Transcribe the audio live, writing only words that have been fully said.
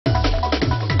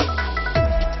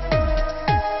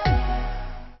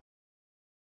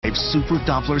5 Super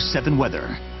Doppler 7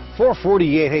 weather.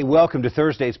 4:48. Hey, welcome to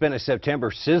Thursday. It's been a September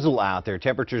sizzle out there.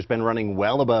 Temperature's been running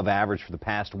well above average for the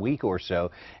past week or so,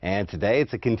 and today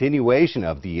it's a continuation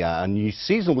of the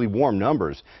unseasonably warm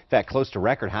numbers. In fact, close to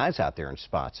record highs out there in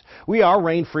spots. We are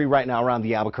rain-free right now around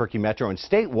the Albuquerque metro, and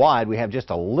statewide we have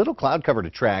just a little cloud cover to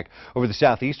track over the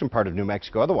southeastern part of New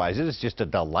Mexico. Otherwise, it is just a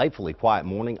delightfully quiet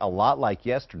morning, a lot like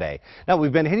yesterday. Now,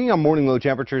 we've been hitting our morning low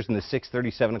temperatures in the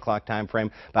 6:30, 7 o'clock time frame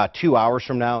about 2 hours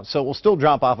from now, so we'll still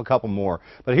drop off a couple more.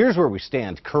 But here's where we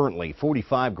stand currently.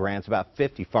 45 Grants, about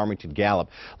 50 Farmington Gallup.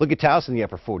 Look at Taos in the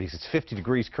upper 40s. It's 50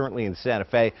 degrees currently in Santa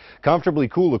Fe. Comfortably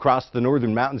cool across the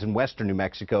northern mountains in western New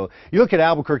Mexico. You look at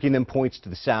Albuquerque and then points to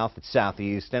the south, it's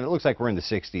southeast, and it looks like we're in the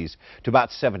 60s to about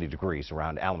 70 degrees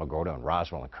around Alamogordo and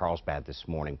Roswell and Carlsbad this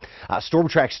morning. Storm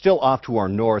track still off to our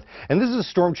north, and this is a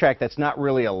storm track that's not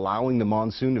really allowing the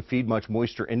monsoon to feed much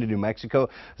moisture into New Mexico.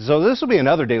 So this will be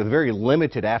another day with very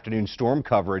limited afternoon storm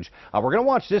coverage. We're going to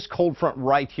watch this cold front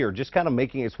right here, just kind of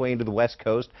making its way into the west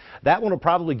coast. That one will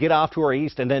probably get off to our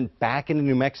east and then back into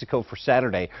New Mexico for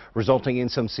Saturday, resulting in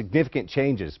some significant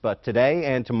changes. But today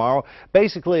and tomorrow,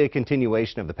 basically a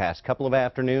continuation of the past couple of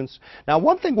afternoons. Now,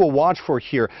 one thing we'll watch for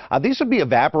here, these would be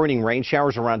evaporating rain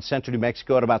showers around central New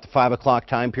Mexico at about the 5 o'clock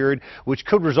time period, which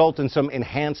could result in some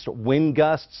enhanced wind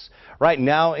gusts. Right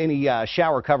now, any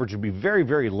shower coverage would be very,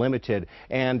 very limited,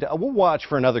 and we'll watch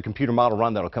for another computer model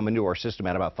run that'll come into our system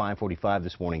at about 5:45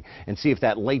 this morning and see if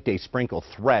that late day sprinkle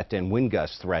threat and wind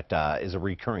gust threat is a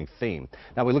recurring theme.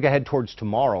 Now, we look ahead towards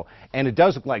tomorrow, and it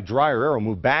does look like drier air will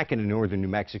move back into northern New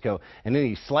Mexico, and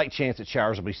any slight chance that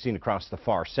showers will be seen across the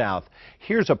far south.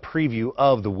 Here's a preview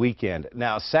of the weekend.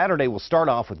 Now, Saturday will start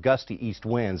off with gusty east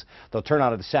winds. They'll turn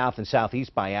out of the south and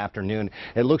southeast by afternoon.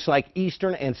 It looks like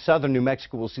eastern and southern New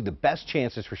Mexico will see the best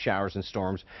chances for showers and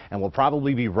storms, and will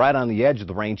probably be right on the edge of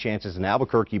the rain chances in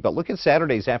Albuquerque. But look at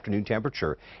Saturday's afternoon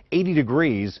temperature, 80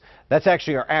 degrees. That's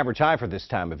actually our average high for this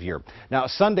time of year. Now,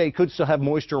 Sunday could still have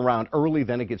moisture around early,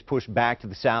 then it gets pushed back to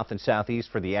the south and southeast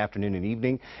for the afternoon and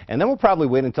evening, and then we'll probably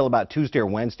wait until about Tuesday or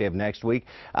Wednesday of next week.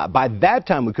 By that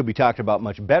time, we could be talking about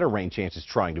much better rain chances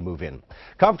trying to move in.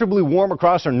 Comfortably warm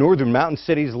across our northern mountain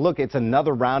cities. Look, it's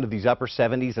another round of these upper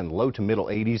 70s and low to middle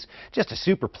 80s. Just a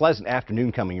super pleasant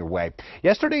afternoon coming your way.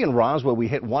 Yesterday in Roswell, we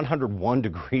hit 101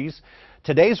 degrees.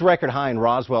 Today's record high in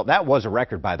Roswell, that was a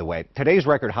record, by the way. Today's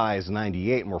record high is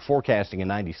 98, and we're forecasting a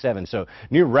 97, so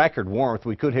near record warmth.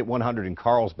 We could hit 100 in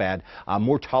Carlsbad,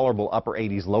 more tolerable upper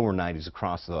 80s, lower 90s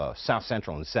across the south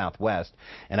central and southwest.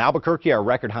 In Albuquerque, our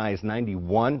record high is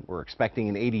 91. We're expecting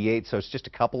an 88, so it's just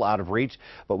a couple out of reach,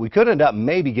 but we could end up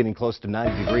maybe getting close to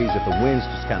 90 degrees if the winds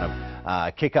just kind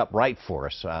of kick up right for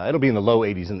us. It'll be in the low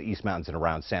 80s in the East Mountains and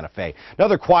around Santa Fe.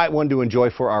 Another quiet one to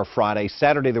enjoy for our Friday.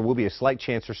 Saturday, there will be a slight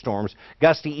chance for storms.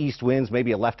 Gusty east winds,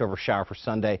 maybe a leftover shower for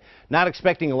Sunday. Not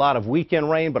expecting a lot of weekend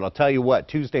rain, but I'll tell you what,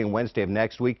 Tuesday and Wednesday of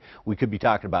next week, we could be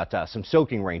talking about some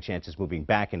soaking rain chances moving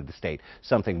back into the state,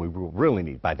 something we will really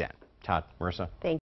need by then. Todd, Marissa. Thank you.